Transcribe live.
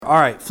All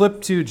right,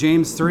 flip to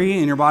James 3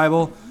 in your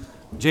Bible.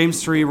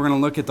 James 3, we're going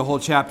to look at the whole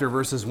chapter,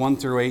 verses 1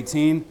 through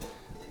 18.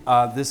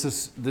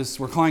 This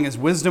we're calling as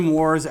Wisdom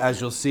Wars,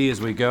 as you'll see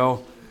as we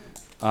go.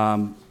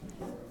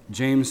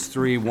 James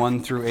 3,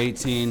 1 through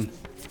 18.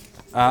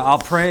 I'll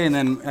pray, and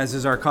then, as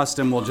is our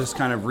custom, we'll just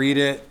kind of read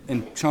it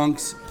in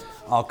chunks.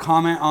 I'll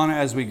comment on it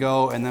as we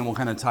go, and then we'll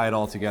kind of tie it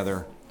all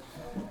together.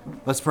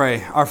 Let's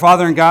pray. Our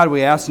Father in God,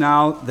 we ask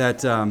now that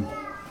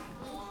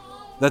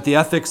the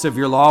ethics of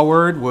your law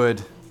word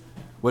would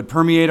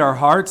permeate our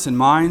hearts and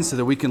minds so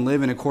that we can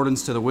live in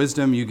accordance to the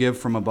wisdom you give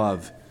from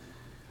above.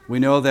 We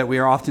know that we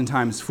are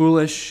oftentimes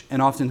foolish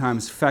and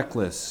oftentimes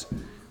feckless,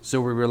 so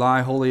we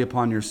rely wholly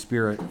upon your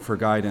Spirit for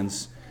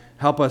guidance.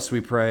 Help us,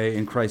 we pray.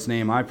 In Christ's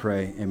name I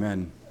pray.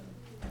 Amen.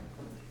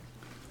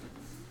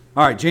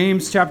 All right,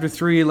 James chapter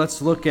 3,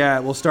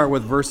 we'll start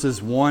with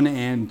verses 1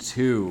 and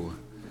 2.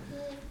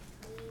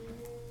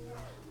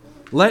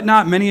 Let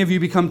not many of you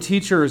become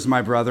teachers,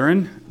 my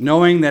brethren,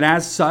 knowing that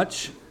as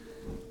such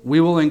we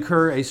will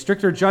incur a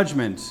stricter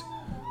judgment,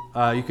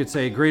 you could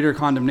say greater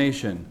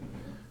condemnation.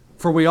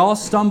 For we all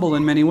stumble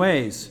in many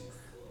ways.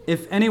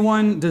 If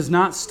anyone does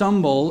not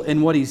stumble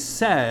in what he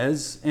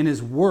says, in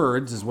his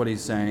words is what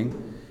he's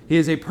saying, he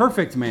is a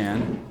perfect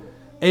man,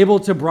 able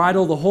to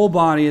bridle the whole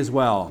body as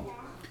well.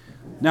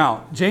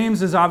 Now,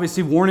 James is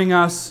obviously warning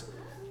us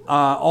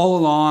all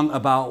along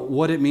about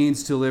what it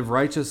means to live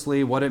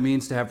righteously, what it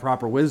means to have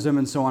proper wisdom,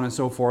 and so on and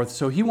so forth.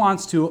 So he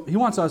wants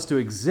us to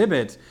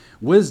exhibit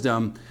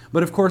wisdom,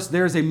 but of course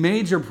there's a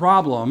major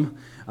problem.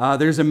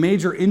 There's a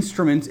major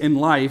instrument in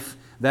life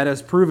that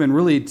has proven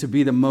really to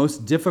be the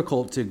most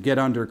difficult to get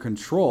under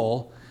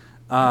control,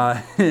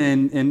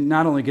 and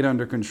not only get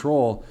under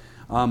control,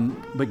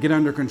 but get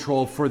under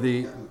control for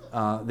the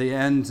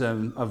end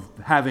of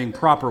having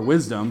proper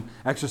wisdom,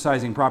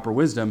 exercising proper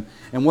wisdom.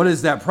 And what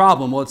is that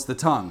problem? Well, it's the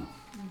tongue.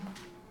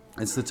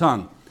 It's the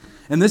tongue.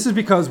 And this is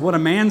because what a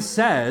man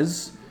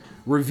says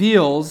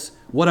reveals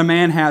what a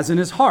man has in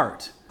his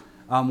heart.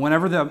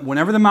 Whenever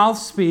the mouth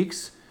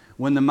speaks,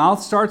 when the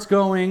mouth starts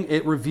going,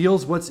 it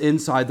reveals what's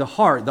inside the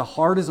heart. The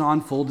heart is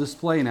on full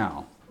display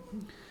now.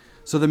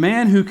 So the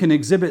man who can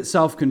exhibit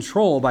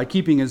self-control by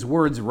keeping his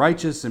words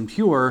righteous and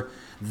pure,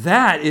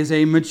 that is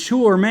a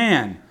mature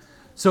man.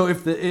 So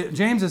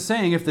James is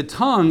saying if the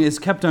tongue is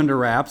kept under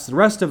wraps, the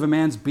rest of a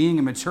man's being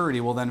and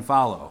maturity will then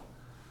follow.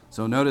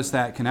 So notice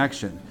that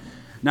connection.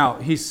 Now,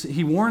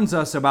 he warns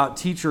us about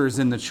teachers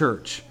in the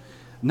church.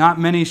 Not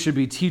many should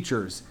be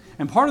teachers.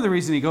 And part of the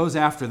reason he goes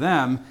after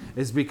them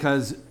is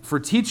because for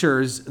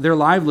teachers, their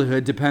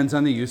livelihood depends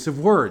on the use of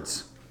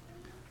words.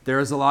 There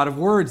is a lot of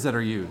words that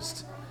are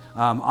used.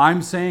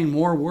 I'm saying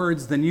more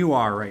words than you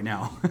are right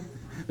now.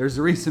 There's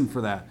a reason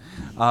for that.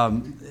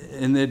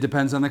 And it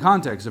depends on the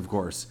context, of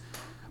course.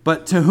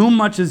 But to whom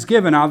much is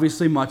given,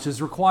 obviously much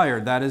is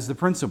required. That is the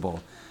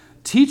principle.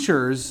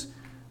 Teachers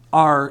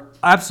are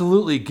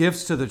absolutely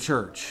gifts to the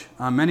church.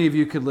 Many of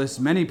you could list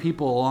many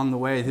people along the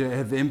way that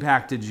have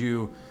impacted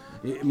you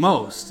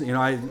most.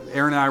 Aaron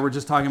and I were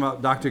just talking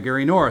about Dr.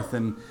 Gary North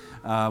and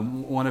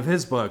one of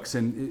his books.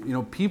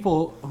 And,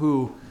 people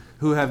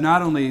who have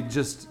not only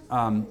just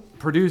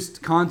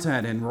produced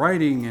content and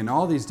writing and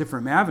all these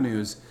different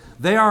avenues,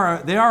 they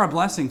are a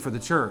blessing for the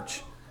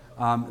church.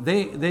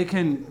 They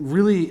can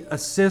really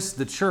assist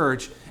the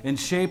church and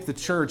shape the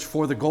church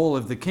for the goal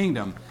of the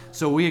kingdom.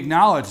 So we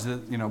acknowledge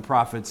that,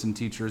 prophets and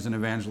teachers and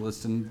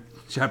evangelists and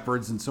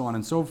shepherds and so on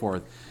and so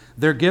forth.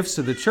 They're gifts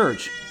to the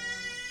church.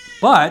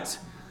 But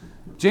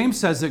James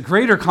says that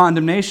greater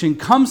condemnation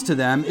comes to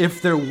them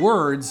if their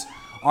words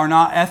are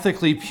not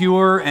ethically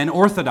pure and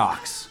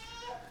orthodox.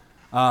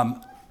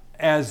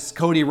 As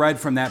Cody read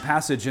from that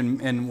passage,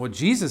 and what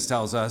Jesus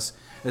tells us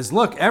is,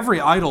 look,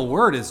 every idle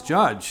word is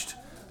judged.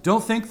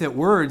 Don't think that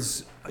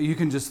words, you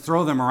can just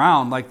throw them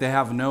around like they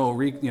have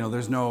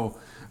there's no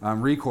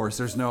recourse,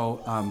 there's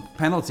no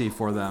penalty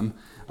for them.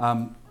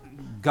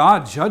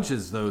 God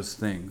judges those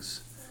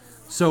things.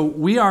 So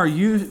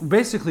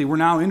we're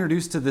now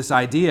introduced to this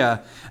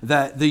idea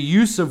that the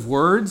use of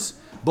words,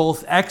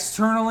 both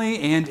externally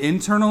and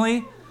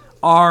internally,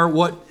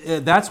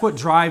 that's what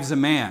drives a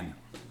man.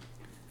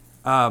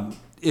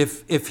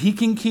 If he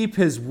can keep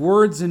his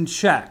words in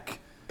check,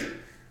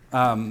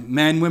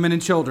 men, women,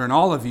 and children,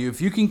 all of you, if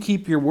you can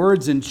keep your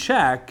words in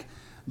check,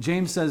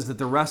 James says that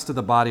the rest of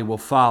the body will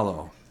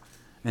follow.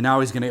 And now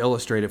he's going to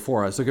illustrate it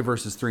for us. Look at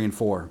verses 3 and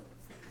 4.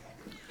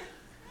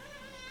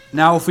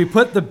 Now, if we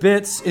put the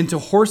bits into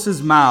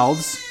horses'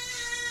 mouths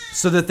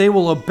so that they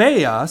will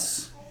obey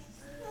us,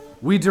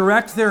 we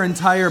direct their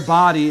entire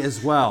body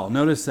as well.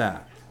 Notice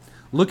that.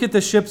 Look at the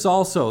ships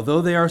also,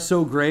 though they are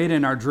so great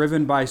and are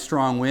driven by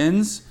strong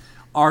winds,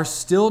 are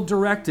still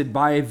directed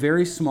by a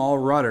very small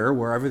rudder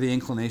wherever the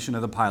inclination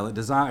of the pilot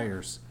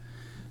desires.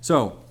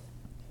 So,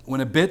 when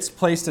a bit's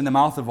placed in the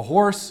mouth of a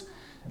horse,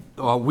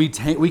 we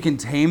can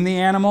tame the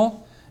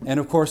animal. And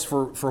of course,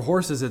 for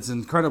horses, it's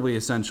incredibly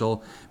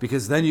essential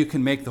because then you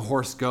can make the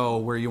horse go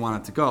where you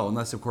want it to go.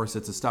 Unless, of course,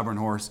 it's a stubborn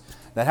horse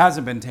that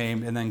hasn't been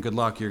tamed, and then good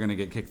luck, you're going to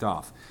get kicked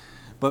off.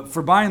 But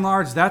for by and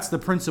large, that's the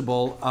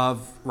principle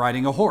of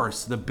riding a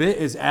horse. The bit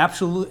is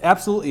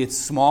absolutely, it's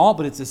small,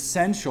 but it's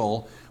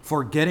essential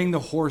for getting the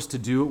horse to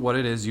do what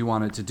it is you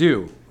want it to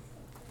do.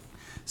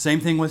 Same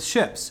thing with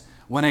ships.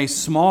 When a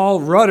small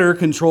rudder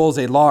controls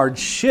a large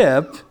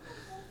ship,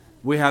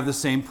 we have the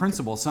same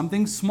principle.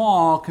 Something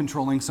small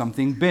controlling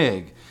something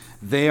big.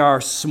 They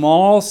are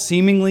small,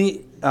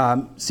 seemingly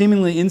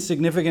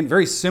insignificant,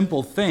 very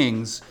simple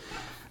things,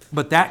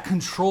 but that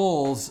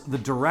controls the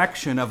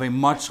direction of a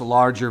much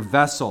larger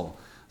vessel.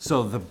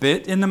 So the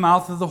bit in the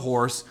mouth of the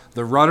horse,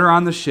 the rudder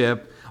on the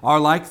ship, are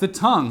like the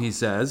tongue, he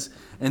says,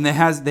 and they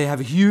have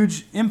a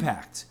huge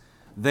impact.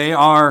 They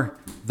are,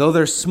 though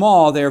they're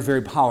small, they are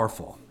very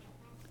powerful.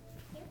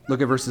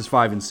 Look at verses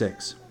 5 and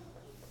 6.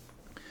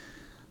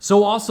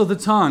 So also the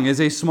tongue is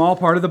a small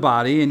part of the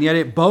body, and yet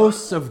it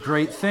boasts of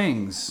great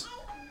things.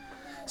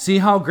 See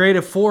how great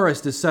a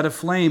forest is set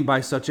aflame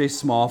by such a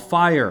small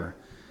fire.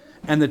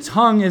 And the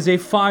tongue is a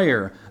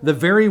fire, the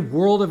very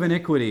world of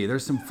iniquity.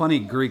 There's some funny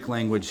Greek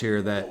language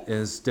here that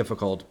is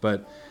difficult,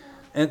 but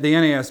the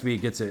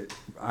NASB gets it,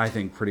 I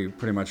think,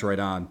 pretty much right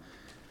on.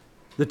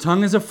 The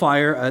tongue is a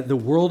fire, the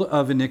world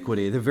of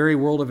iniquity, the very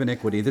world of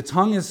iniquity. The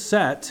tongue is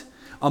set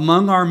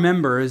among our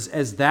members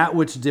as that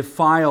which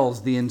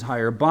defiles the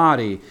entire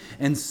body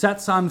and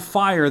sets on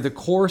fire the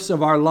course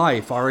of our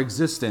life, our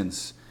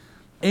existence.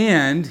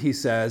 And, he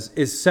says,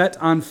 is set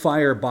on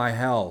fire by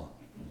hell.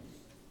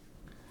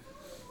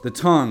 The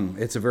tongue,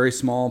 it's a very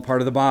small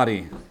part of the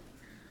body,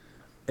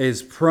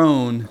 is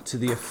prone to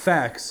the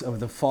effects of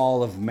the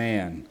fall of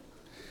man.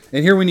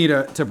 And here we need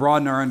to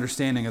broaden our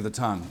understanding of the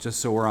tongue, just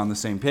so we're on the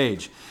same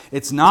page.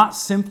 It's not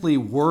simply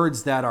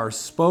words that are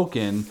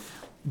spoken,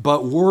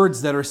 but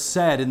words that are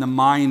said in the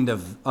mind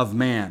of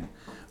man.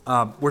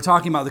 We're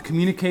talking about the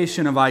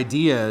communication of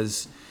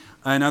ideas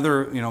and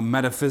other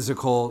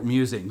metaphysical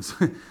musings.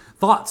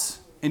 Thoughts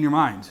in your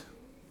mind.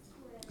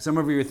 Some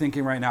of you are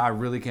thinking right now, I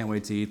really can't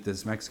wait to eat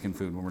this Mexican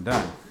food when we're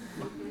done.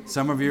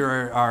 Some of you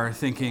are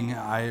thinking,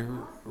 I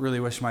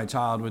really wish my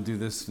child would do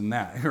this and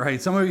that,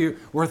 right? Some of you,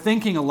 we're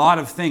thinking a lot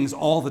of things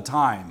all the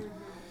time.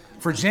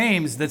 For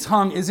James, the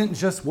tongue isn't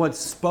just what's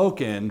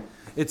spoken,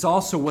 it's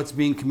also what's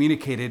being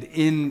communicated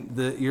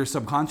in your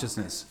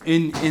subconsciousness,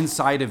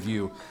 inside of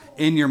you,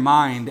 in your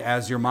mind,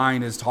 as your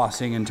mind is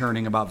tossing and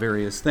turning about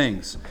various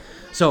things.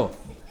 So,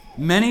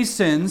 many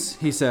sins,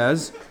 he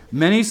says,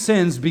 many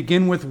sins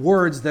begin with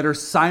words that are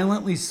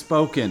silently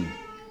spoken.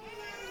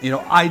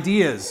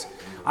 Ideas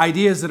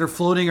that are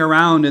floating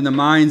around in the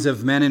minds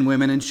of men and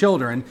women and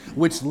children,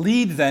 which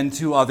lead then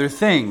to other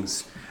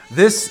things.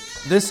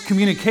 This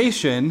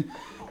communication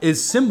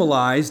is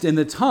symbolized in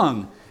the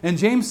tongue. And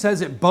James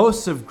says it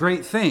boasts of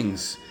great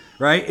things,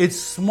 right? It's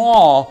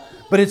small,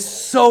 but it's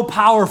so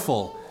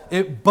powerful.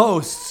 It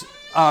boasts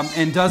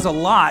and does a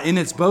lot in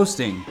its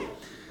boasting.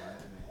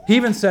 He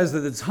even says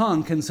that the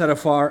tongue can set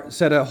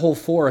a whole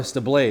forest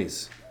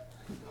ablaze.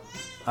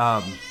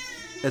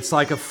 It's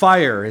like a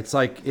fire. It's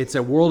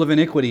a world of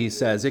iniquity, he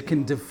says. It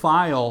can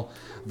defile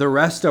the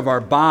rest of our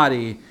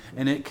body,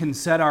 and it can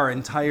set our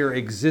entire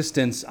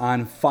existence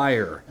on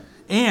fire.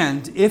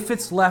 And if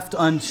it's left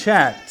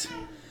unchecked,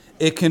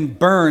 it can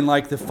burn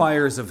like the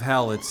fires of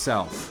hell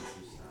itself.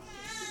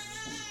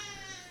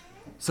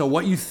 So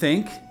what you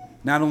think,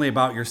 not only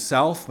about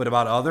yourself, but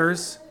about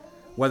others,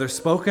 whether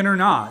spoken or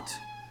not,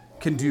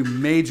 can do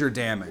major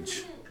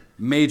damage.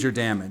 Major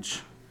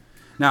damage.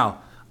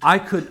 Now, I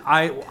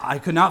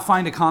could not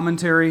find a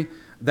commentary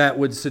that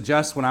would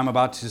suggest what I'm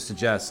about to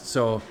suggest.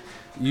 So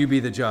you be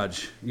the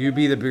judge. You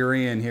be the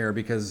Berean here,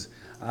 because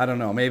I don't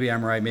know, maybe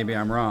I'm right, maybe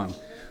I'm wrong.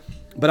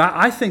 But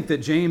I think that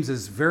James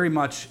is very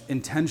much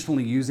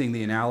intentionally using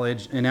the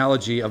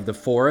analogy of the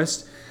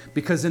forest,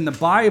 because in the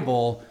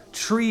Bible,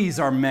 trees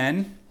are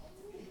men.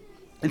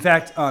 In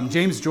fact,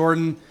 James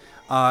Jordan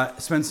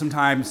spent some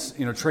time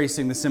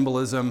tracing the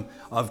symbolism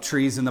of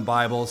trees in the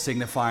Bible,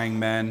 signifying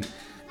men.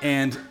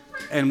 And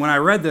when I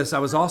read this, I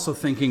was also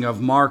thinking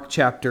of Mark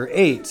chapter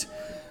 8.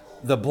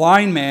 The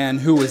blind man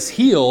who was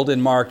healed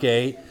in Mark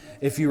 8,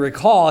 if you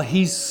recall,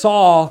 he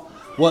saw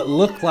what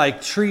looked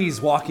like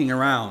trees walking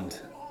around.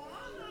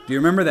 Do you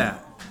remember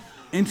that?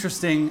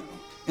 Interesting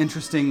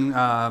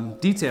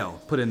detail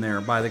put in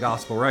there by the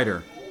gospel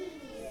writer.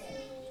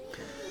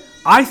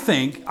 I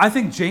think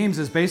James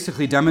is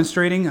basically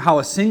demonstrating how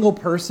a single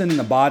person in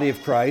the body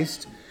of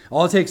Christ,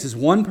 all it takes is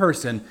one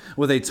person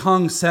with a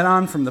tongue set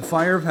on from the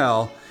fire of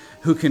hell,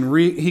 who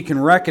he can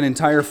wreck an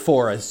entire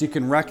forest. You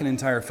can wreck an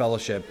entire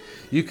fellowship.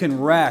 You can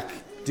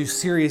do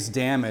serious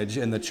damage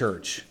in the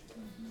church.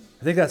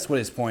 I think that's what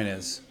his point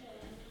is.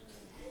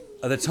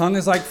 The tongue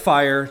is like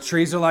fire.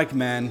 Trees are like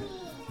men.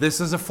 This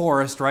is a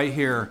forest right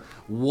here.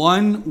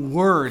 One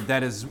word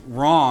that is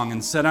wrong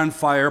and set on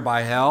fire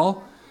by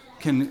hell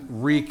can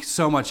wreak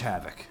so much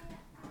havoc.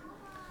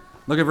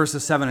 Look at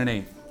verses 7 and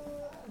 8.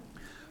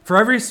 For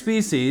every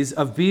species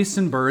of beasts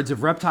and birds,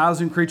 of reptiles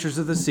and creatures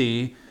of the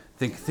sea,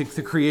 think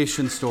the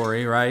creation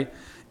story, right,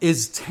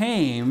 is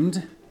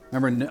tamed.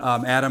 Remember,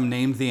 Adam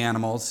named the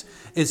animals.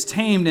 Is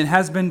tamed and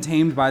has been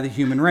tamed by the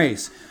human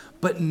race.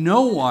 But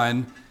no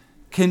one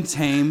can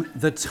tame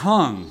the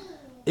tongue.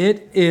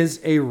 It is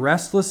a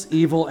restless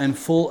evil and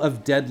full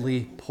of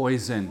deadly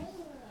poison.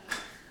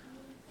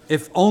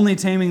 If only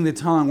taming the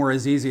tongue were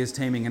as easy as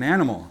taming an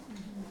animal.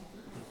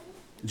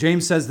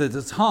 James says that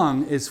the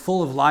tongue is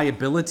full of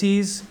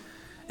liabilities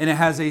and it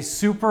has a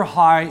super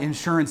high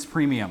insurance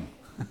premium.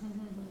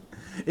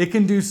 It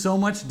can do so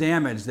much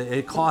damage that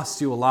it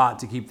costs you a lot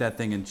to keep that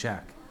thing in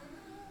check.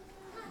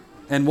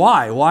 And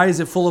why? Why is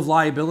it full of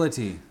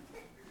liability?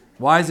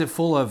 Why is it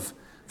full of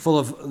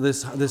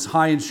this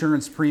high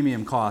insurance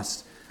premium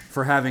cost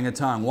for having a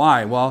tongue?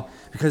 Why? Well,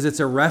 because it's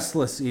a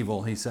restless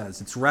evil, he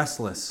says. It's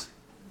restless.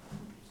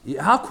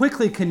 How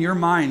quickly can your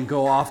mind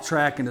go off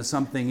track into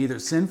something either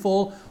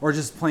sinful or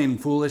just plain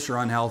foolish or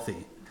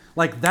unhealthy?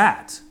 Like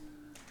that.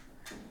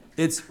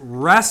 It's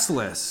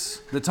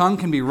restless. The tongue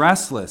can be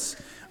restless.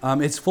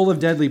 It's full of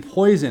deadly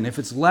poison. If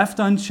it's left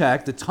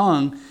unchecked, the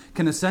tongue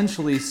can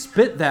essentially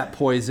spit that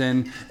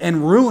poison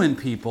and ruin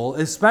people,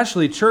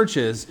 especially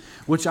churches,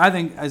 which I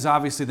think is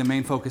obviously the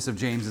main focus of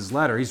James's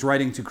letter. He's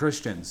writing to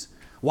Christians.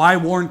 Why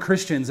warn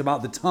Christians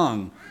about the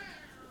tongue?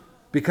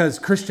 Because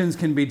Christians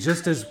can be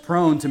just as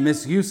prone to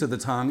misuse of the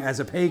tongue as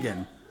a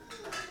pagan.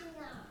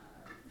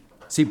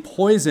 See,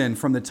 poison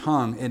from the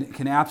tongue, it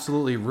can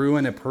absolutely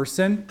ruin a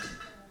person.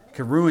 It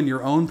can ruin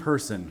your own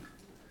person.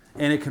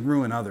 And it can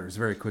ruin others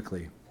very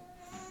quickly.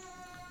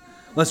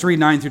 Let's read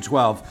 9 through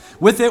 12.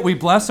 With it we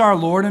bless our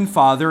Lord and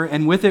Father,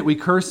 and with it we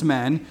curse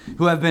men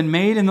who have been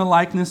made in the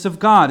likeness of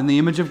God, in the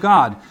image of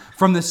God.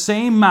 From the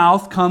same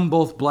mouth come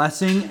both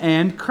blessing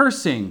and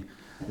cursing.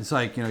 It's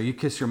like, you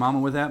kiss your mama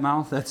with that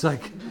mouth? That's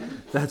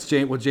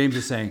what James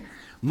is saying.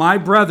 My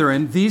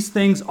brethren, these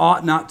things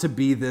ought not to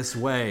be this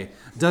way.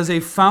 Does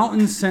a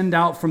fountain send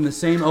out from the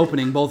same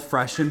opening both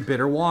fresh and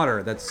bitter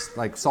water? That's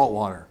like salt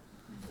water.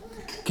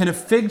 Can a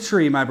fig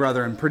tree, my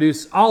brethren,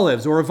 produce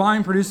olives, or a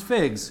vine produce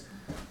figs?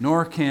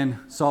 Nor can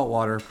salt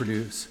water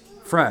produce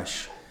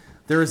fresh.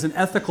 There is an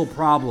ethical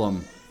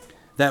problem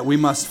that we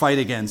must fight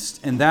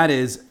against, and that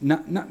is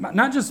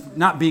not just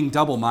not being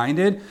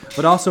double-minded,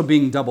 but also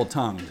being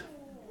double-tongued.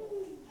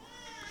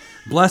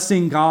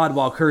 Blessing God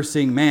while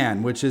cursing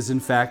man, which is in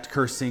fact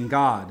cursing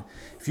God.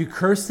 If you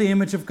curse the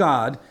image of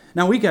God,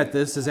 now we get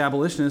this as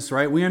abolitionists,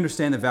 right? We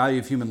understand the value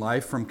of human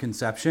life from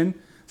conception.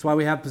 That's why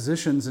we have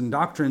positions and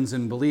doctrines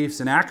and beliefs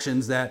and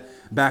actions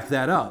that back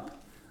that up.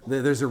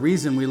 There's a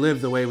reason we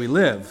live the way we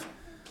live.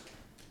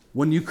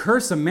 When you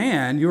curse a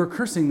man, you are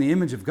cursing the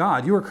image of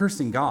God. You are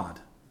cursing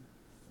God.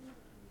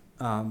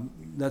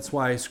 That's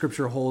why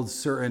Scripture holds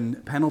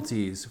certain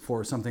penalties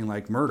for something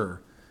like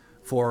murder,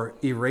 for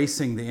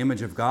erasing the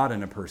image of God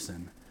in a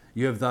person.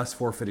 You have thus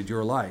forfeited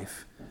your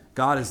life.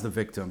 God is the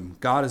victim.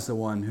 God is the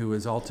one who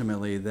is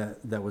ultimately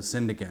that was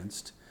sinned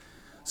against.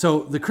 So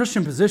the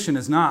Christian position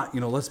is not,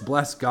 let's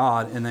bless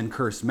God and then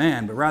curse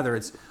man, but rather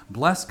it's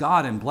bless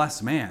God and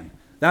bless man.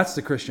 That's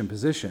the Christian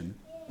position.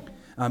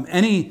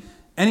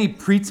 Any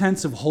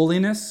pretense of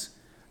holiness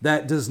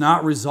that does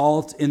not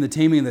result in the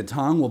taming of the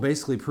tongue will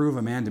basically prove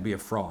a man to be a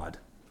fraud.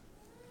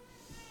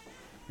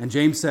 And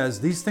James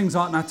says, these things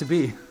ought not to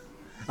be.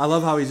 I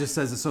love how he just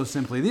says it so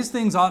simply. These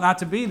things ought not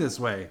to be this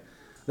way.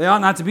 They ought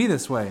not to be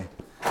this way.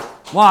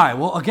 Why?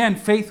 Well, again,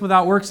 faith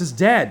without works is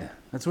dead.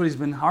 That's what he's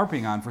been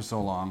harping on for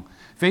so long.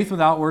 Faith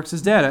without works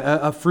is dead.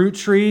 A fruit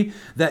tree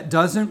that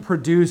doesn't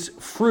produce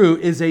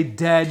fruit is a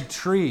dead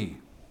tree.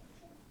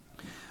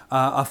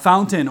 A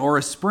fountain or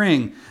a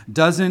spring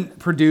doesn't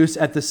produce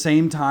at the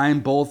same time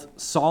both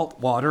salt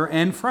water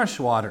and fresh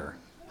water.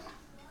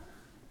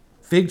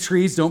 Fig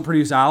trees don't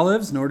produce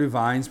olives, nor do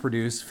vines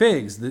produce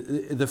figs.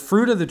 The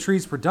fruit of the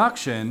tree's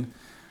production,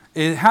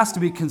 it has to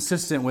be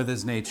consistent with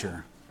his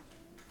nature.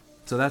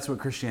 So that's what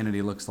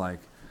Christianity looks like.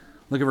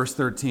 Look at verse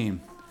 13.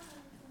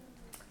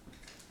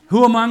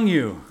 Who among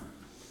you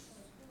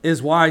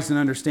is wise and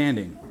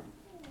understanding?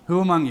 Who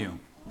among you?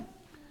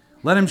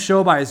 Let him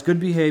show by his good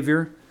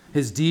behavior,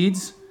 his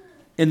deeds,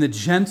 in the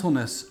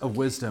gentleness of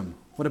wisdom.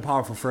 What a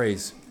powerful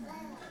phrase.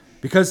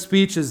 Because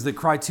speech is the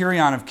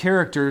criterion of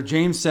character,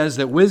 James says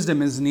that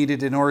wisdom is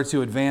needed in order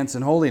to advance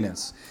in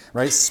holiness.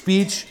 Right?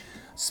 Speech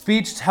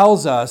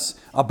tells us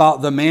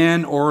about the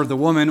man or the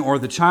woman or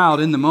the child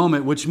in the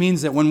moment, which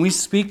means that when we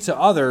speak to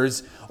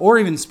others, or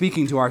even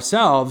speaking to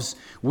ourselves,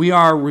 we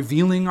are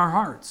revealing our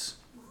hearts.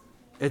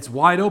 It's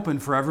wide open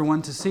for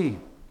everyone to see.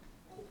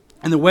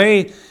 And the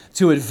way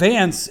to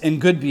advance in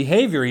good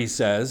behavior, he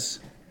says,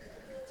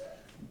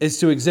 is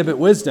to exhibit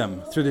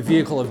wisdom through the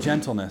vehicle of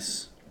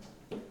gentleness.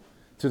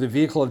 Through the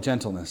vehicle of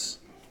gentleness.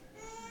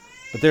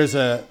 But there's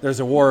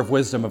a war of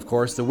wisdom, of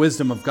course, the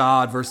wisdom of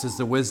God versus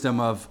the wisdom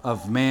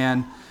of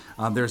man.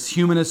 There's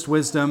humanist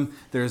wisdom,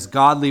 there's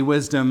godly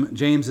wisdom.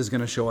 James is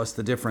going to show us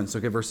the difference.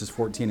 Look at verses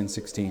 14 and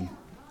 16.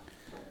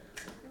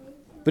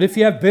 But if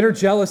you have bitter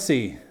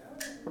jealousy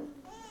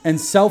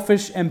and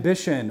selfish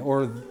ambition,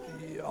 or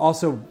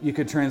also you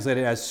could translate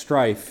it as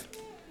strife,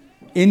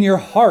 in your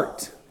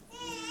heart,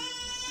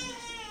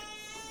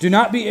 Do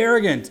not be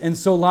arrogant and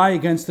so lie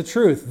against the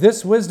truth.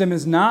 This wisdom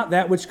is not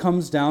that which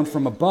comes down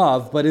from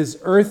above, but is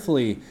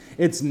earthly.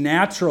 It's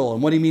natural.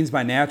 And what he means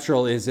by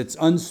natural is it's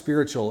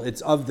unspiritual.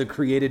 It's of the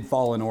created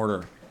fallen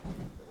order.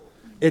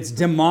 It's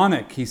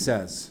demonic, he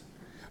says.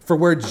 For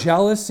where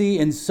jealousy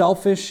and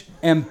selfish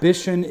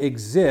ambition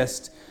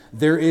exist,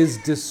 there is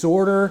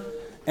disorder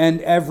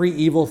and every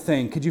evil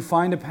thing. Could you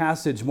find a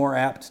passage more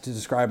apt to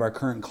describe our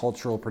current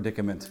cultural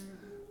predicament?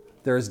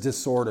 There is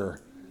disorder.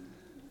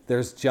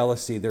 There's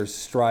jealousy, there's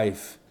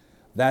strife.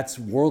 That's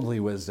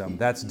worldly wisdom.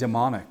 That's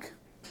demonic.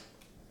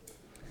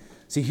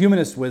 See,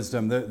 humanist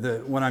wisdom,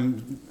 what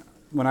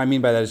I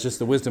mean by that is just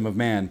the wisdom of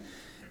man.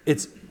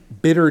 It's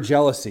bitter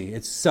jealousy.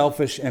 It's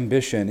selfish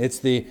ambition.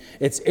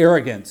 It's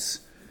arrogance.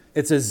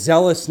 It's a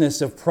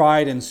zealousness of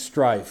pride and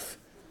strife.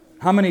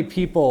 How many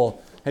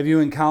people have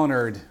you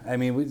encountered? I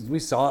mean, we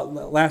saw it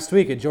last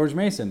week at George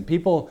Mason.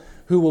 People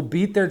who will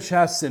beat their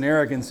chests in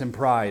arrogance and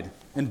pride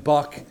and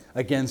buck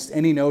against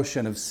any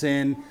notion of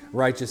sin,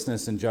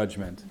 righteousness, and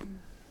judgment.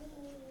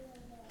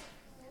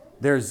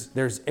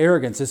 There's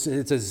arrogance.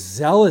 It's a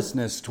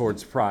zealousness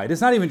towards pride.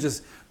 It's not even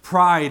just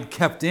pride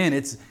kept in.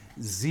 It's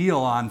zeal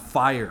on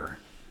fire.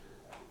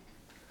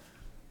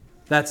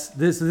 This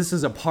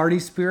is a party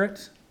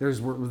spirit.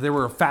 There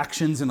were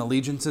factions and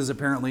allegiances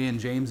apparently in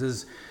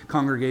James's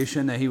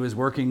congregation that he was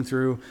working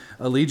through.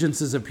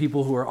 Allegiances of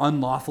people who are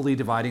unlawfully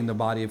dividing the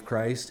body of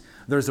Christ.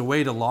 There's a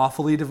way to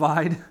lawfully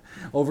divide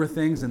over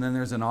things, and then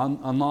there's an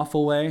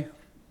unlawful way.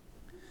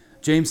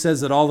 James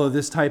says that although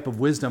this type of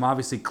wisdom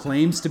obviously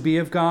claims to be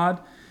of God,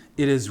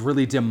 it is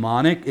really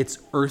demonic, it's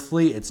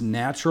earthly, it's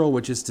natural,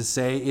 which is to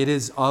say it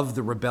is of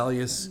the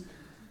rebellious,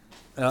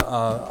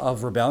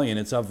 of rebellion.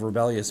 It's of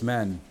rebellious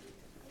men.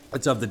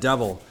 It's of the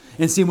devil.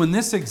 And see, when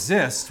this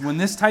exists, when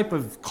this type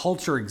of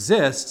culture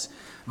exists,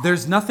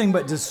 there's nothing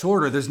but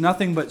disorder. There's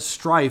nothing but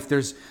strife.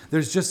 There's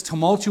just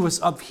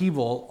tumultuous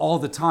upheaval all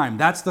the time.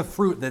 That's the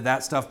fruit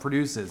that stuff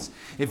produces.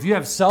 If you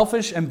have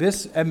selfish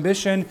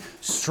ambition,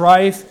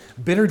 strife,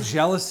 bitter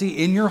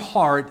jealousy in your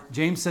heart,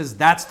 James says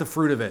that's the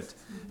fruit of it.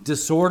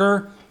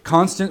 Disorder,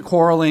 constant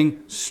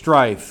quarreling,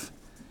 strife.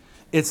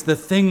 It's the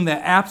thing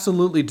that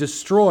absolutely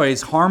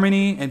destroys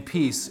harmony and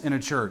peace in a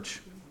church.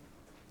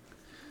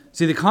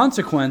 See, the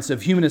consequence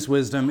of humanist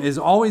wisdom is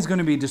always going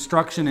to be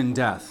destruction and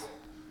death.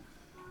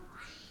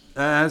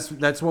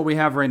 That's what we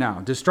have right now.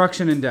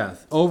 Destruction and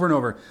death, over and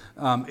over.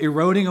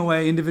 Eroding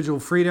away individual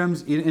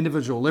freedoms,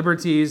 individual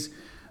liberties,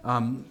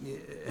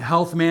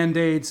 health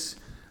mandates,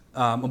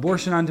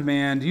 abortion on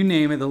demand, you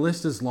name it, the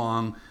list is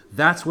long.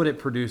 That's what it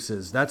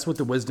produces. That's what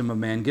the wisdom of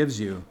man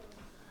gives you.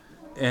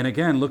 And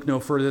again, look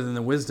no further than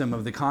the wisdom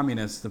of the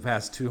communists the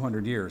past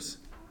 200 years.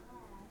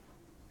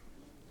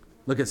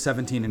 Look at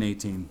 17 and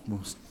 18.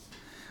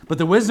 But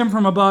the wisdom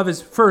from above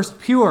is first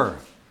pure.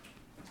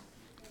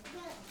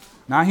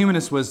 Not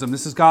humanist wisdom.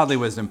 This is godly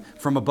wisdom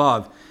from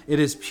above. It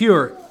is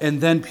pure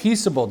and then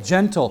peaceable,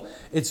 gentle.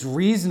 It's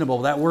reasonable.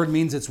 That word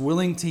means it's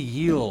willing to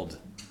yield.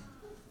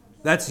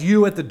 That's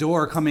you at the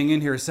door coming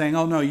in here saying,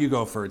 oh, no, you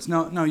go first.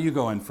 No, you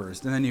go in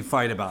first. And then you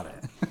fight about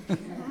it.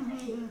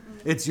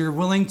 It's you're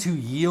willing to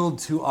yield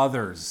to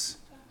others.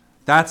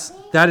 That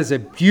is a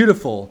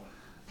beautiful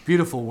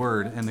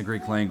word in the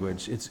Greek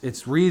language.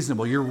 It's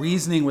reasonable. You're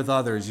reasoning with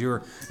others.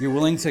 You're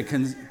willing to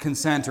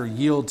consent or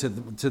yield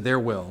to their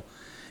will.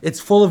 It's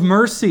full of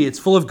mercy. It's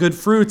full of good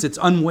fruits. It's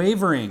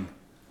unwavering.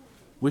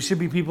 We should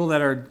be people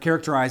that are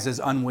characterized as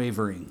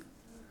unwavering.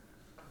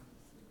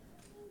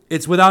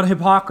 It's without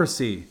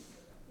hypocrisy.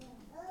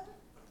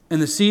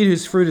 And the seed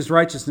whose fruit is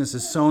righteousness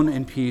is sown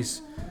in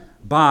peace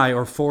by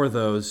or for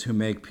those who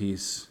make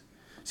peace.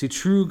 See,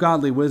 true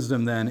godly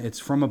wisdom then, it's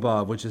from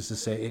above, which is to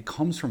say, it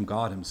comes from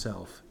God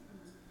himself.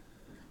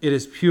 It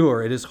is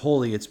pure, it is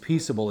holy, it's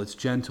peaceable, it's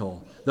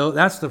gentle. Though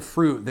that's the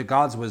fruit that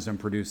God's wisdom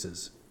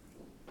produces.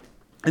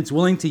 It's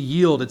willing to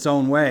yield its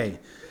own way.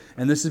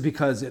 And this is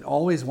because it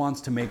always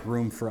wants to make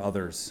room for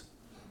others.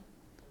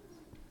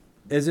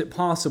 Is it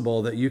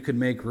possible that you could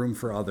make room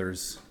for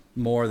others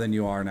more than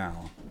you are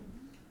now?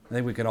 I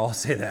think we could all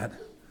say that.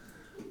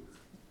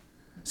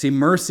 See,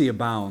 mercy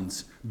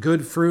abounds.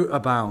 Good fruit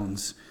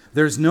abounds.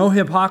 There's no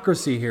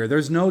hypocrisy here.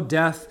 There's no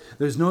death.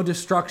 There's no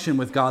destruction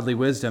with godly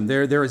wisdom.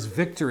 There is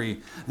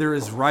victory. There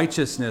is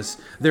righteousness.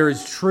 There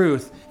is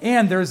truth.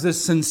 And there's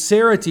this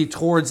sincerity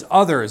towards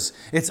others.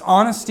 It's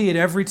honesty at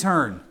every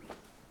turn.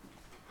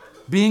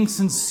 Being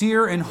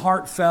sincere and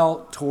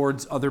heartfelt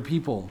towards other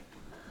people.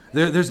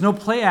 There's no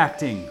play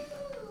acting.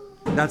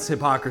 That's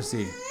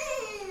hypocrisy.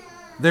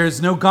 There's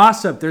no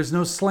gossip. There's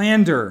no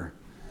slander.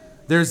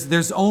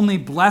 There's only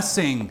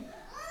blessing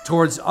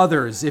towards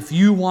others. If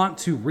you want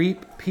to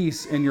reap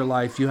peace in your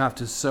life, you have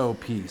to sow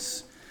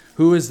peace.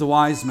 Who is the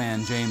wise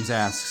man, James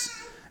asks.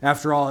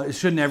 After all,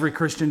 shouldn't every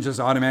Christian just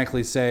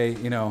automatically say,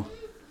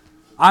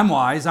 I'm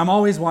wise, I'm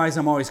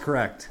always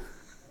correct?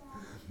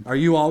 Are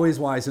you always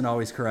wise and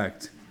always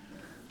correct?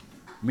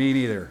 Me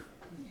neither.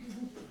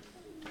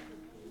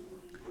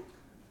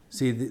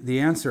 See, the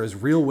answer is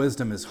real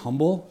wisdom is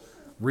humble,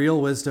 real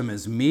wisdom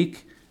is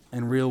meek,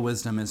 and real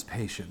wisdom is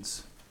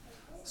patience.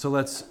 So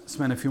let's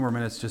spend a few more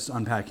minutes just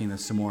unpacking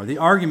this some more. The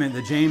argument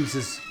that James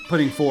is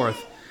putting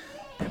forth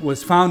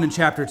was found in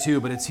chapter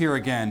 2, but it's here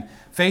again.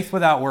 Faith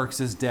without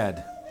works is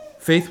dead.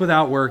 Faith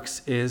without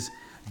works is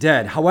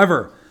dead.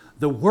 However,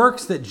 the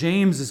works that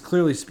James is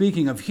clearly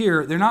speaking of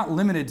here, they're not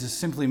limited to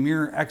simply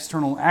mere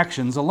external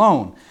actions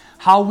alone.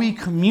 How we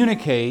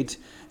communicate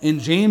in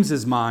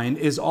James's mind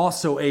is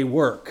also a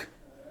work.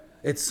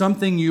 It's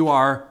something you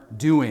are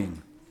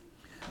doing.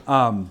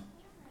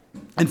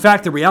 In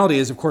fact, the reality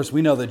is, of course,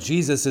 we know that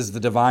Jesus is the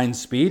divine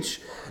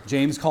speech.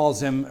 James calls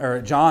him,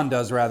 or John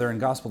does rather, in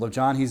Gospel of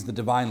John, he's the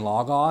divine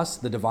logos,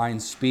 the divine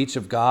speech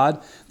of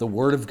God, the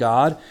word of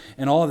God.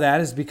 And all of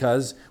that is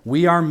because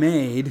we are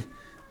made,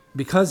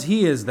 because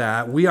he is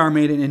that, we are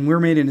made, and we're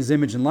made in his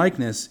image and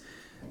likeness.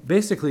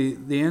 Basically,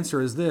 the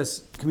answer is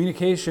this: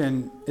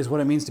 communication is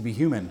what it means to be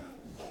human.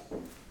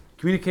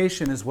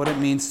 Communication is what it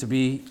means to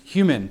be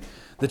human.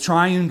 The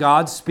triune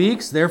God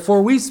speaks,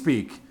 therefore we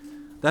speak.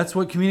 That's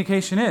what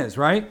communication is,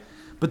 right?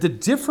 But the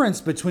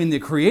difference between the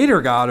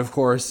Creator God, of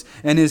course,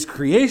 and his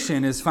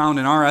creation is found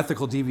in our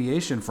ethical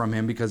deviation from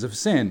him because of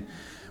sin.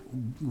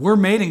 We're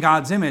made in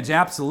God's image,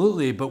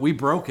 absolutely, but we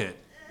broke it.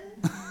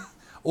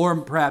 Or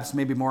perhaps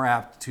maybe more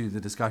apt to the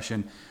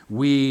discussion,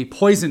 we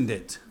poisoned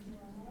it.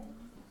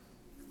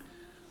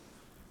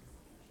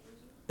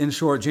 In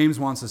short, James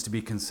wants us to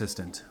be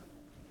consistent.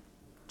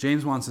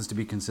 James wants us to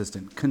be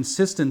consistent.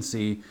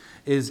 Consistency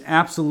is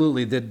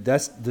absolutely the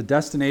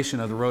destination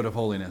of the road of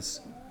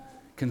holiness.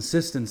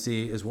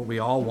 Consistency is what we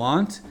all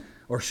want,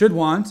 or should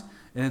want,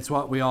 and it's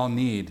what we all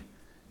need.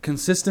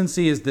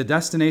 Consistency is the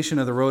destination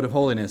of the road of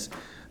holiness.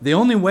 The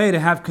only way to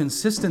have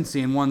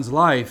consistency in one's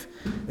life,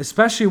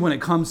 especially when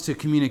it comes to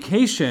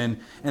communication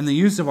and the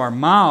use of our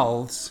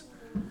mouths,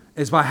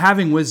 is by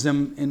having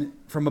wisdom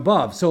from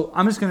above. So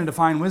I'm just going to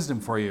define wisdom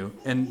for you,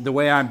 and the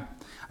way I'm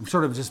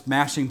sort of just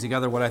mashing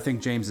together what I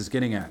think James is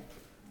getting at.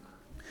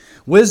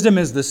 Wisdom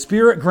is the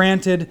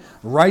Spirit-granted,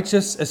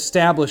 righteous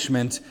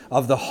establishment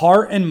of the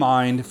heart and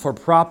mind for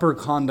proper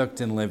conduct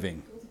in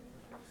living.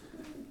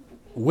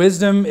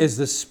 Wisdom is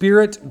the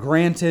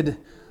Spirit-granted,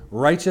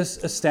 righteous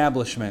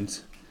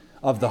establishment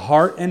of the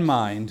heart and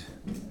mind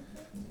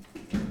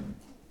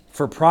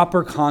for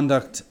proper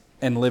conduct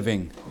and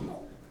living.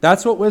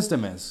 That's what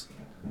wisdom is.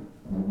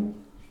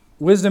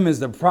 Wisdom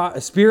is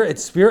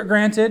it's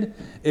Spirit-granted,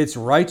 it's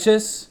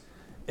righteous,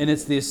 and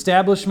it's the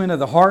establishment of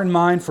the heart and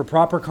mind for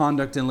proper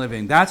conduct and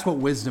living. That's what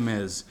wisdom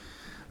is.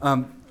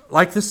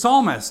 Like the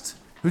psalmist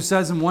who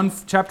says in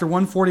chapter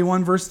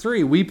 141, verse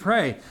 3, we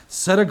pray,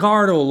 set a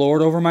guard, O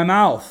Lord, over my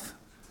mouth.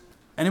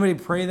 Anybody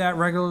pray that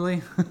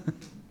regularly?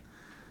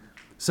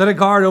 Set a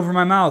guard over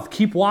my mouth.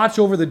 Keep watch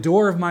over the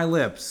door of my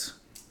lips.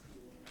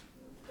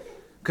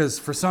 Because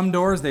for some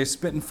doors, they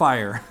spit and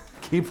fire.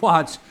 Keep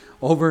watch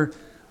over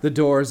the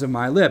doors of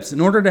my lips.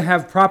 In order to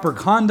have proper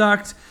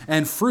conduct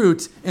and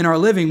fruit in our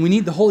living, we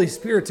need the Holy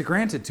Spirit to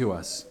grant it to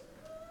us.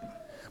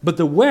 But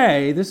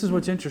this is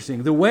what's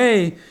interesting, the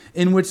way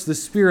in which the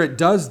Spirit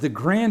does the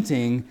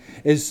granting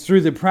is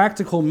through the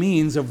practical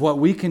means of what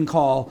we can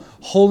call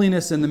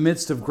holiness in the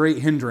midst of great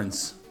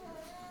hindrance.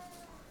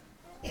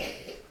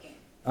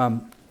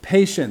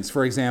 Patience,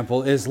 for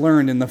example, is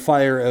learned in the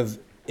fire of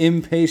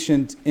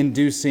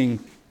impatient-inducing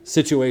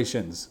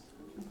situations.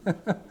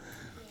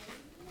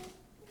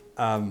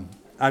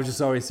 I've just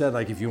always said,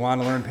 like, if you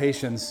want to learn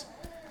patience,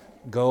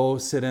 go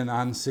sit in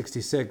on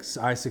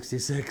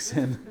I-66,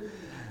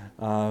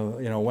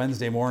 and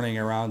Wednesday morning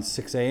around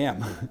 6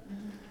 a.m.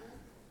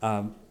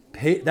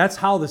 That's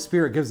how the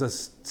Spirit gives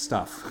us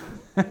stuff.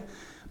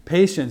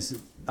 Patience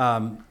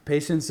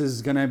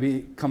is going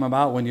to come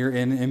about when you're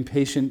in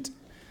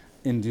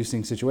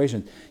impatient-inducing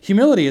situations.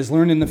 Humility is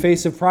learned in the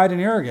face of pride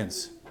and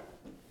arrogance.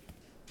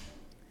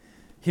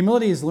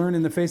 Humility is learned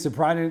in the face of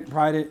pride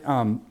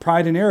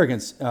and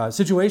arrogance.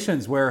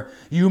 Situations where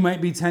you might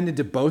be tempted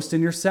to boast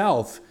in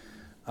yourself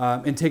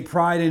and take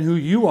pride in who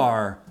you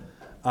are.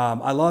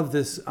 I love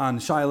this on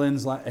Shai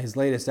Linne's his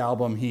latest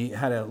album. He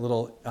had a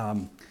little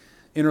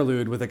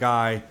interlude with a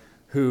guy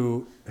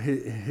who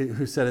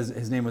said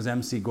his name was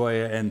MC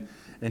Goya,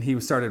 and he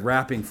started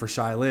rapping for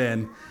Shai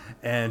Linne,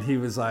 and he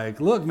was like,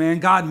 "Look, man,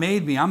 God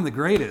made me. I'm the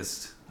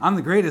greatest. I'm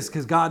the greatest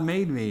because God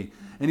made me."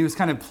 And he was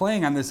kind of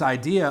playing on this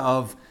idea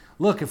of,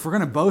 look, if we're going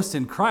to boast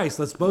in Christ,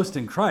 let's boast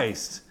in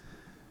Christ.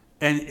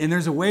 And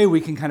there's a way we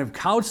can kind of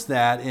couch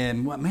that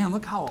in, man,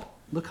 look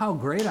how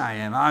great I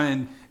am. I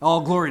mean,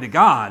 all glory to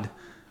God,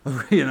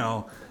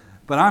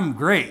 but I'm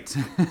great.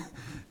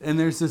 And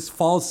there's this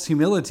false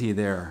humility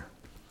there.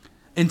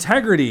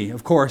 Integrity,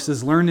 of course,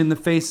 is learned in the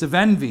face of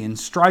envy and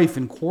strife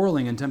and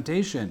quarreling and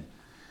temptation.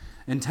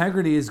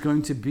 Integrity is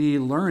going to be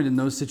learned in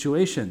those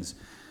situations.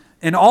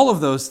 In all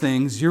of those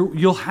things,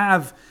 you'll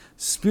have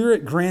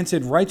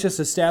Spirit-granted righteous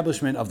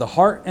establishment of the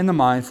heart and the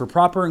mind for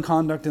proper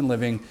conduct and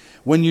living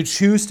when you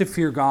choose to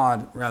fear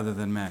God rather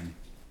than men.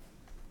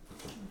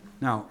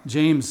 Now,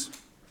 James,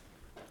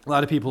 a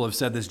lot of people have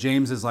said this,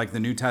 James is like the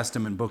New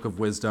Testament book of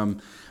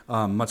wisdom,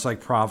 much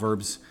like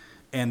Proverbs,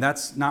 and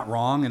that's not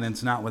wrong, and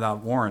it's not without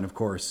warrant, of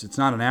course. It's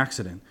not an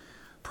accident.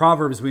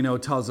 Proverbs, we know,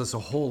 tells us a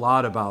whole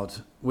lot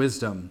about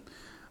wisdom.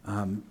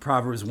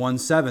 Proverbs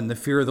 1:7, the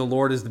fear of the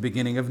Lord is the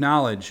beginning of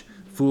knowledge.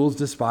 Fools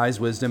despise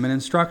wisdom and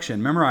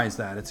instruction. Memorize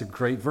that. It's a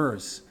great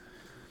verse.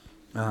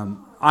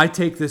 I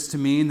take this to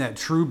mean that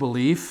true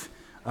belief,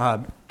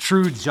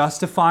 true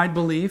justified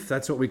belief,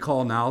 that's what we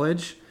call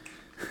knowledge,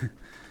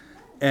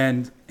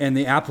 and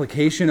the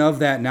application of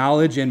that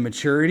knowledge and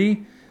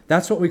maturity,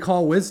 that's what we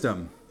call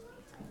wisdom.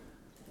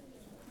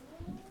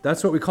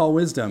 That's what we call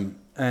wisdom.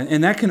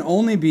 And that can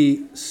only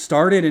be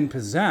started and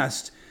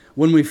possessed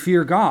when we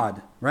fear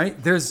God, right?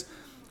 There's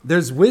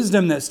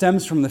wisdom that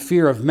stems from the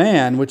fear of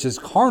man, which is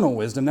carnal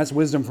wisdom. That's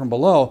wisdom from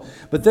below.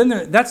 But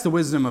then that's the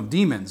wisdom of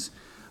demons.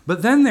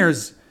 But then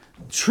there's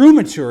true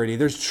maturity.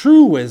 There's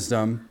true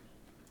wisdom,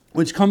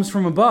 which comes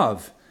from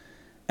above.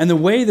 And the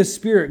way the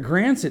Spirit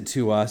grants it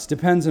to us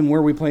depends on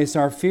where we place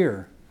our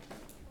fear.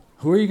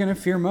 Who are you going to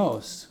fear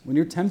most? When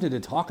you're tempted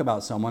to talk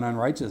about someone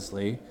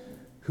unrighteously,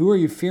 who are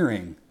you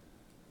fearing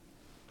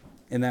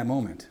in that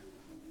moment?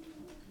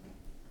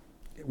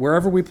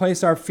 Wherever we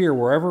place our fear,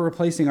 wherever we're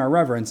placing our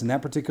reverence in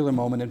that particular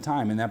moment of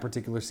time, in that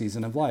particular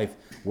season of life,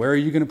 where are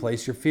you going to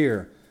place your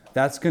fear?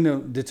 That's going to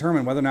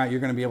determine whether or not you're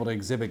going to be able to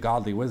exhibit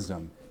godly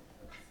wisdom.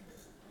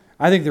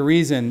 I think the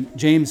reason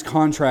James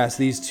contrasts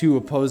these two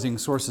opposing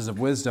sources of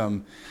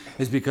wisdom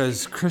is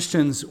because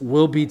Christians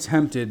will be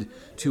tempted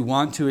to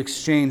want to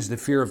exchange the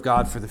fear of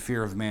God for the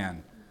fear of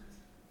man.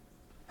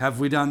 Have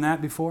we done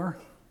that before?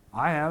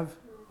 I have.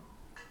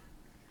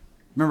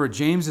 Remember,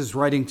 James is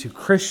writing to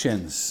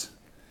Christians.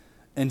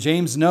 And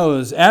James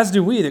knows, as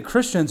do we, that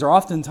Christians are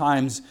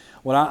oftentimes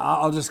what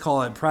I'll just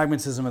call it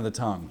pragmatism of the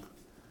tongue.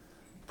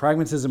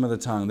 Pragmatism of the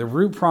tongue. The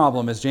root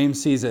problem, as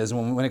James sees it, is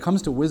when it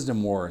comes to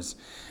wisdom wars,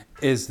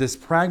 is this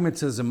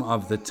pragmatism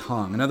of the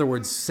tongue. In other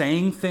words,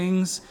 saying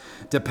things,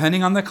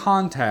 depending on the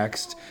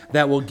context,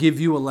 that will give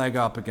you a leg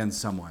up against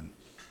someone.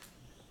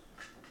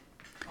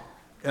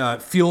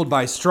 Fueled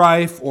by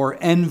strife or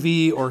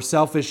envy or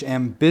selfish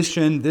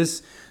ambition,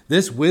 this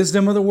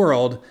wisdom of the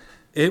world,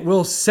 it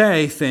will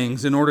say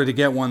things in order to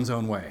get one's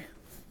own way.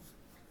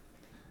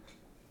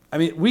 I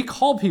mean, we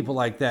call people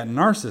like that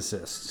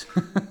narcissists.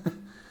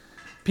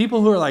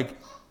 People who are like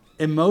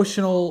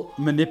emotional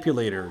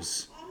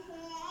manipulators,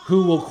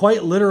 who will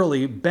quite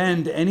literally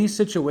bend any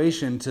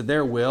situation to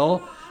their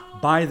will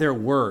by their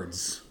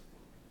words.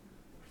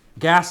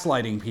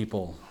 Gaslighting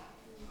people.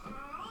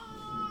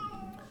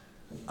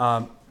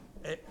 And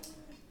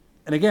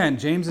again,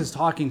 James is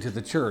talking to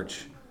the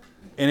church,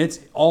 and it's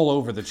all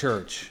over the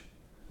church.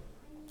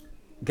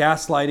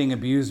 Gaslighting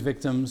abuse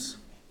victims,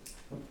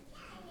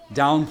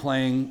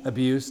 downplaying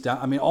abuse.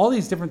 All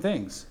these different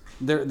things.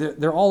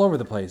 They're all over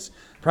the place.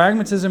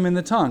 Pragmatism in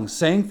the tongue,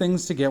 saying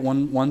things to get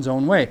one's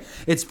own way.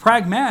 It's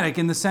pragmatic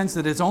in the sense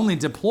that it's only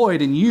deployed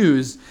and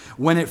used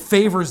when it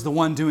favors the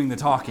one doing the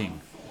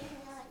talking.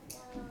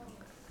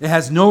 It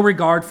has no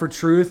regard for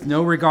truth,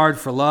 no regard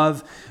for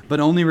love, but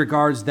only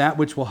regards that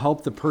which will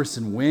help the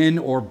person win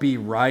or be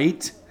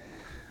right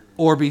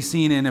or be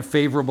seen in a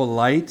favorable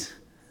light.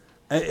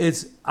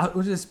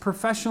 It's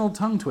professional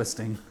tongue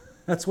twisting.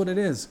 That's what it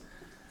is.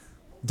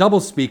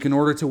 Doublespeak in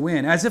order to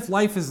win, as if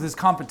life is this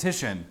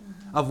competition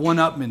of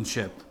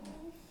one-upmanship.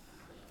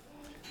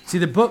 See,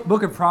 the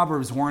book of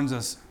Proverbs warns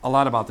us a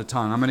lot about the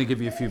tongue. I'm going to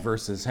give you a few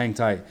verses. Hang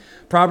tight.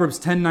 Proverbs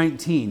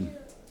 10:19.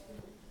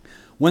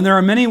 When there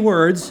are many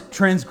words,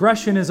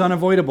 transgression is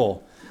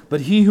unavoidable,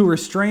 but he who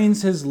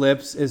restrains his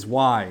lips is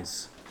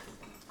wise.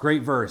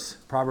 Great verse,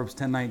 Proverbs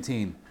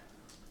 10:19.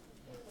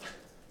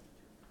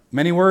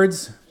 Many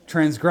words,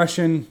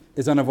 transgression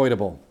is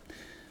unavoidable.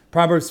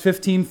 Proverbs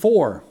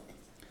 15:4.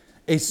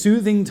 A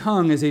soothing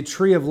tongue is a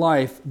tree of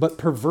life, but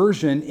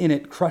perversion in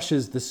it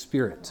crushes the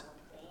spirit.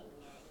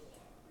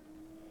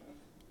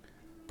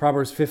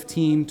 Proverbs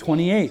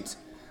 15:28.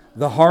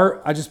 The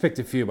heart, I just picked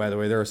a few, by the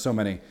way, there are so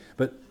many,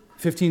 but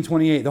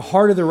 15:28. The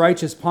heart of the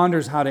righteous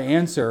ponders how to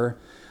answer,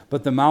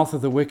 but the mouth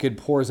of the wicked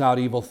pours out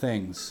evil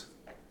things.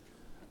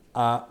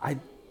 I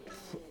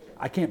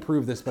can't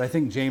prove this, but I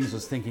think James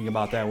was thinking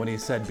about that when he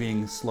said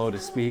being slow to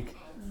speak.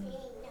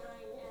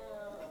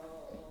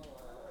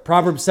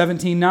 Proverbs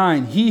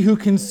 17:9. He who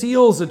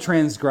conceals a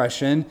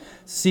transgression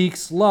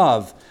seeks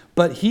love,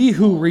 but he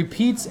who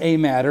repeats a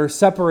matter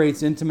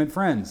separates intimate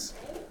friends.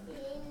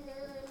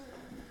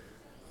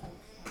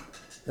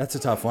 That's a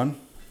tough one.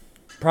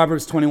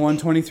 Proverbs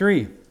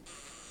 21:23.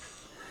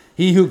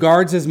 He who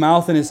guards his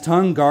mouth and his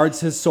tongue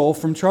guards his soul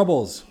from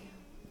troubles.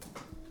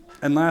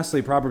 And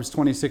lastly, Proverbs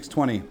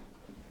 26:20.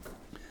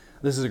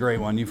 This is a great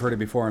one. You've heard it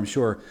before, I'm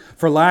sure.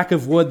 For lack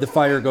of wood, the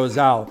fire goes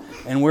out,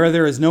 and where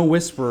there is no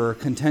whisperer,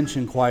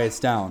 contention quiets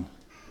down.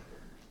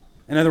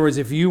 In other words,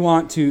 if you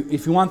want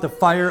the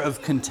fire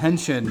of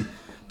contention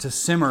to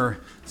simmer,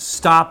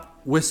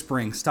 stop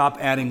whispering, stop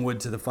adding wood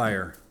to the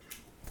fire.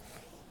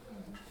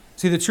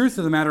 See, the truth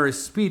of the matter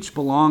is speech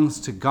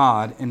belongs to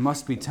God and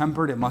must be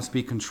tempered, it must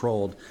be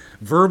controlled.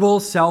 Verbal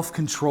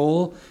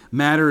self-control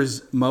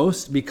matters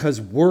most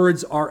because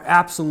words are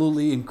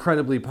absolutely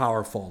incredibly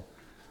powerful.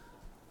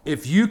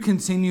 If you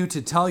continue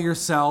to tell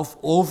yourself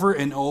over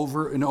and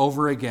over and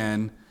over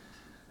again,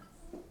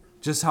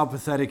 just how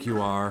pathetic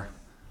you are,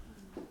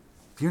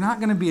 you're not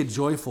going to be a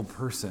joyful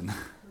person.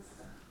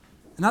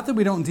 Not that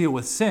we don't deal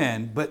with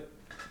sin, but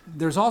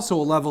there's also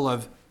a level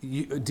of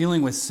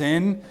dealing with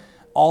sin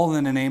all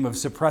in the name of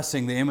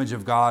suppressing the image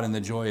of God and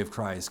the joy of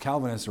Christ.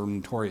 Calvinists are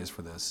notorious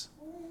for this.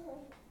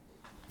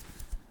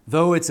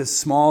 Though it's a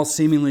small,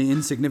 seemingly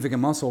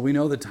insignificant muscle, we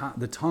know the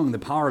tongue, the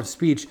power of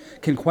speech,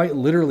 can quite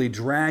literally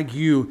drag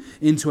you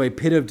into a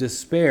pit of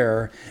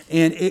despair,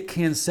 and it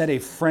can set a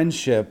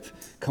friendship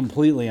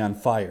completely on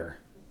fire.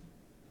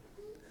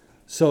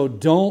 So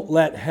don't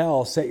let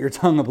hell set your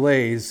tongue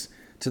ablaze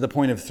to the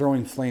point of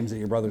throwing flames at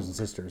your brothers and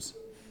sisters.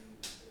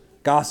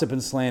 Gossip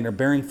and slander,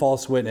 bearing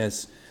false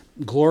witness,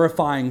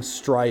 glorifying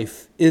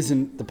strife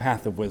isn't the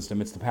path of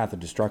wisdom, it's the path of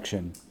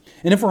destruction.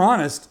 And if we're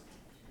honest,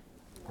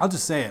 I'll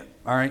just say it,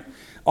 all right?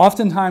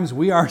 Oftentimes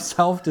we are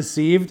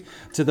self-deceived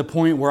to the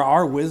point where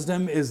our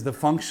wisdom is the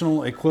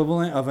functional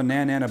equivalent of a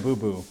nana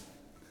boo-boo.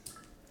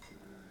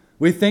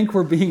 We think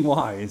we're being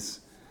wise,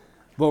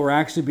 but we're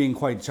actually being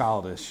quite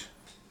childish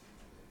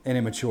and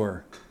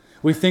immature.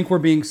 We think we're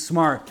being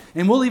smart.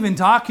 And we'll even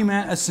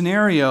document a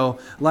scenario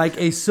like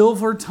a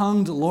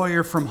silver-tongued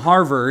lawyer from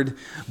Harvard,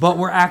 but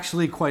we're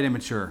actually quite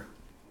immature.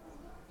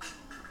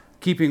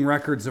 Keeping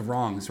records of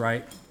wrongs,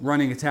 right?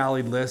 Running a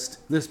tallied list.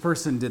 This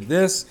person did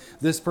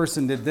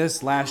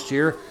this last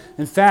year.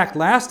 In fact,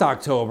 last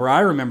October, I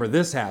remember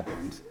this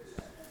happened.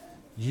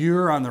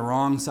 You're on the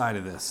wrong side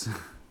of this.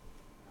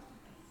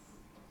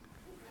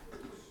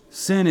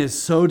 Sin is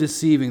so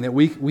deceiving that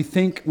we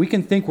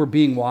can think we're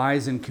being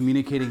wise in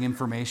communicating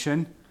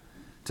information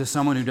to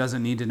someone who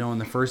doesn't need to know in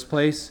the first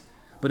place.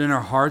 But in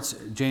our hearts,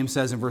 James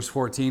says in verse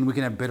 14, we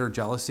can have bitter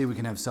jealousy, we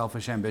can have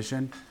selfish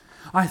ambition.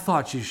 I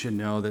thought you should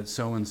know that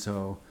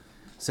so-and-so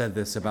said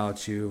this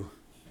about you.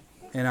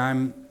 And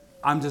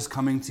I'm just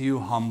coming to you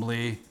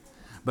humbly,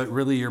 but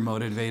really you're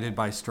motivated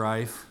by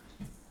strife.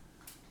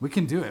 We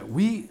can do it.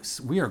 We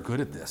are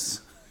good at this.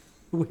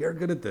 We are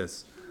good at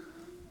this.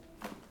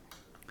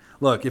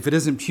 Look, if it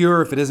isn't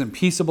pure, if it isn't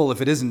peaceable,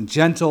 if it isn't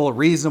gentle,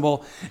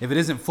 reasonable, if it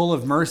isn't full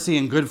of mercy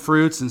and good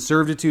fruits and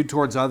servitude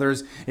towards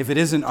others, if it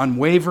isn't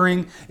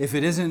unwavering, if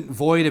it isn't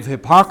void of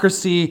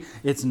hypocrisy,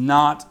 it's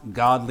not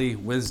godly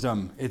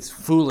wisdom. It's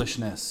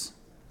foolishness.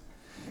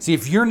 See,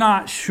 if you're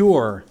not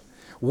sure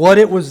what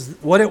it was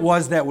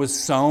that was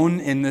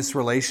sown in this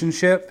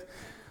relationship,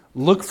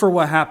 look for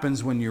what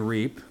happens when you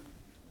reap.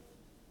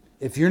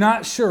 If you're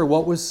not sure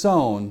what was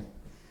sown,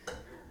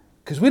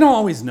 because we don't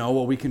always know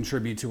what we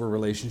contribute to a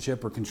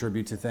relationship or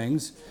contribute to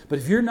things. But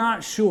if you're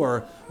not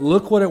sure,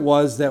 look what it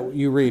was that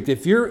you reaped.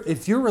 If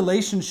your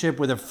relationship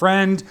with a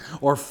friend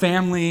or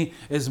family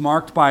is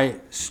marked by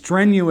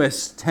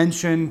strenuous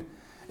tension,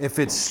 if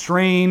it's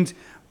strained,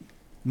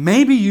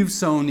 maybe you've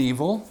sown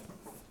evil,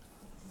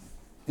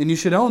 and you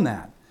should own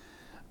that.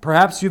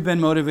 Perhaps you've been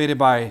motivated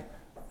by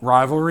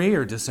rivalry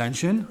or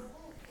dissension.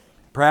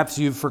 Perhaps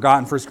you've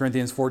forgotten 1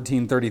 Corinthians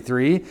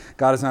 14:33.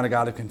 God is not a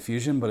God of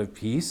confusion, but of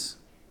peace.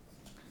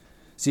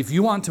 See, if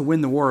you want to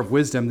win the war of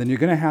wisdom, then you're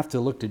going to have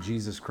to look to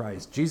Jesus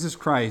Christ. Jesus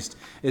Christ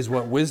is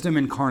what wisdom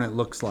incarnate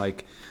looks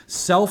like.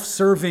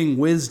 Self-serving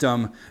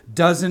wisdom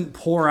doesn't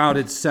pour out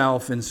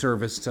itself in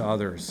service to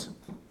others.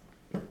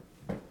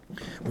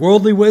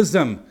 Worldly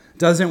wisdom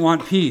doesn't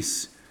want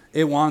peace.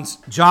 It wants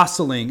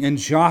jostling and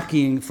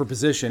jockeying for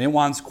position. It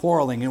wants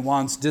quarreling. It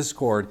wants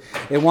discord.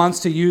 It wants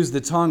to use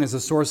the tongue as a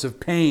source of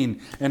pain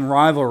and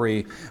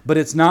rivalry. But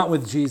it's not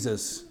with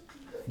Jesus.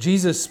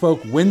 Jesus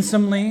spoke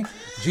winsomely.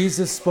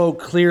 Jesus spoke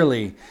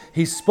clearly.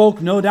 He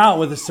spoke, no doubt,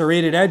 with a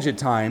serrated edge at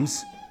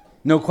times.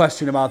 No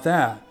question about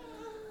that.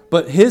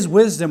 But his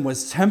wisdom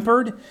was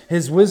tempered.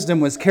 His wisdom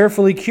was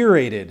carefully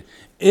curated.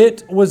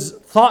 It was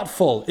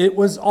thoughtful. It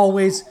was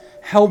always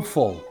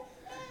helpful.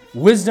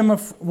 Wisdom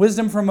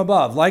from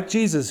above, like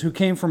Jesus who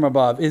came from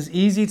above, is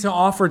easy to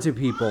offer to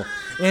people.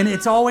 And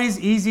it's always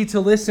easy to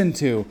listen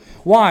to.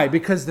 Why?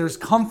 Because there's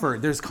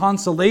comfort, there's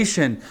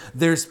consolation,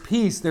 there's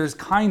peace, there's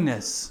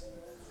kindness.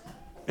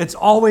 It's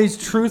always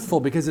truthful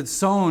because it's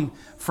sown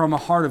from a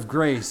heart of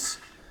grace.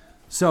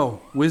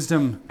 So,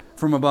 wisdom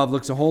from above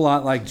looks a whole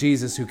lot like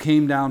Jesus who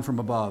came down from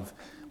above.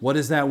 What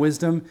is that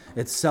wisdom?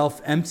 It's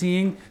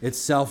self-emptying, it's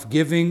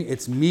self-giving,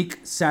 it's meek,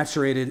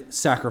 saturated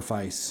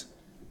sacrifice.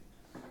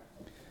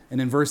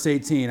 And in verse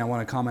 18, I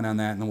want to comment on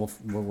that and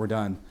then we're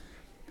done.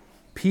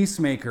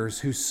 Peacemakers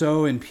who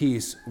sow in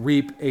peace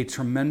reap a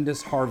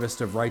tremendous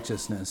harvest of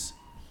righteousness.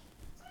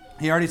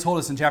 He already told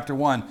us in chapter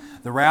 1,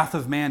 the wrath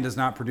of man does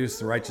not produce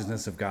the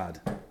righteousness of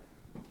God.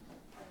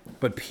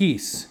 But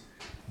peace.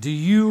 Do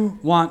you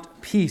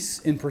want peace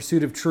in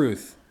pursuit of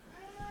truth?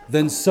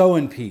 Then sow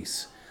in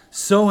peace.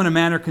 Sow in a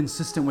manner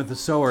consistent with the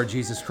sower,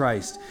 Jesus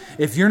Christ.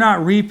 If you're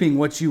not reaping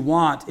what you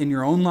want in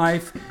your own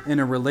life, in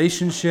a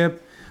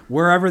relationship,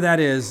 wherever that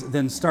is,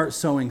 then start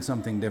sowing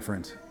something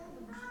different.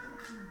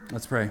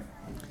 Let's pray.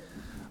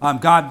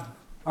 God,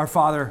 our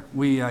Father,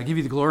 we give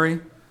you the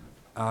glory.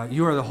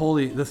 You are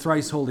the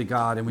thrice holy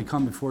God, and we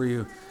come before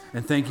you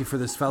and thank you for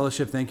this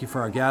fellowship. Thank you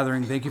for our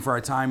gathering. Thank you for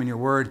our time in your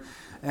word.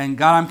 And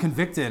God, I'm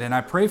convicted, and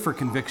I pray for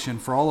conviction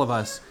for all of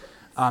us,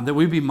 that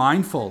we be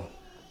mindful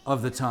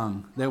of the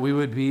tongue, that we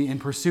would be in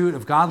pursuit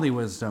of godly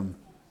wisdom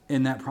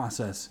in that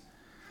process.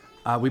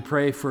 We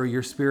pray for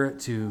your Spirit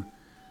to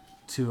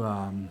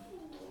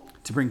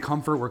bring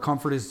comfort where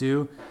comfort is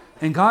due.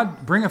 And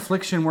God, bring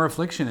affliction where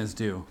affliction is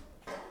due.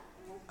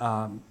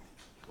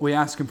 We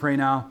ask and pray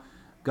now,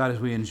 God, as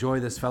we enjoy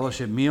this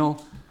fellowship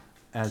meal,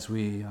 as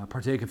we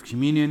partake of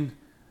communion,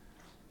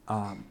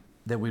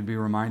 that we'd be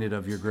reminded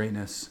of your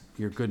greatness,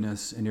 your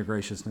goodness, and your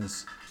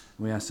graciousness.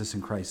 We ask this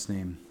in Christ's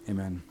name.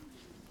 Amen.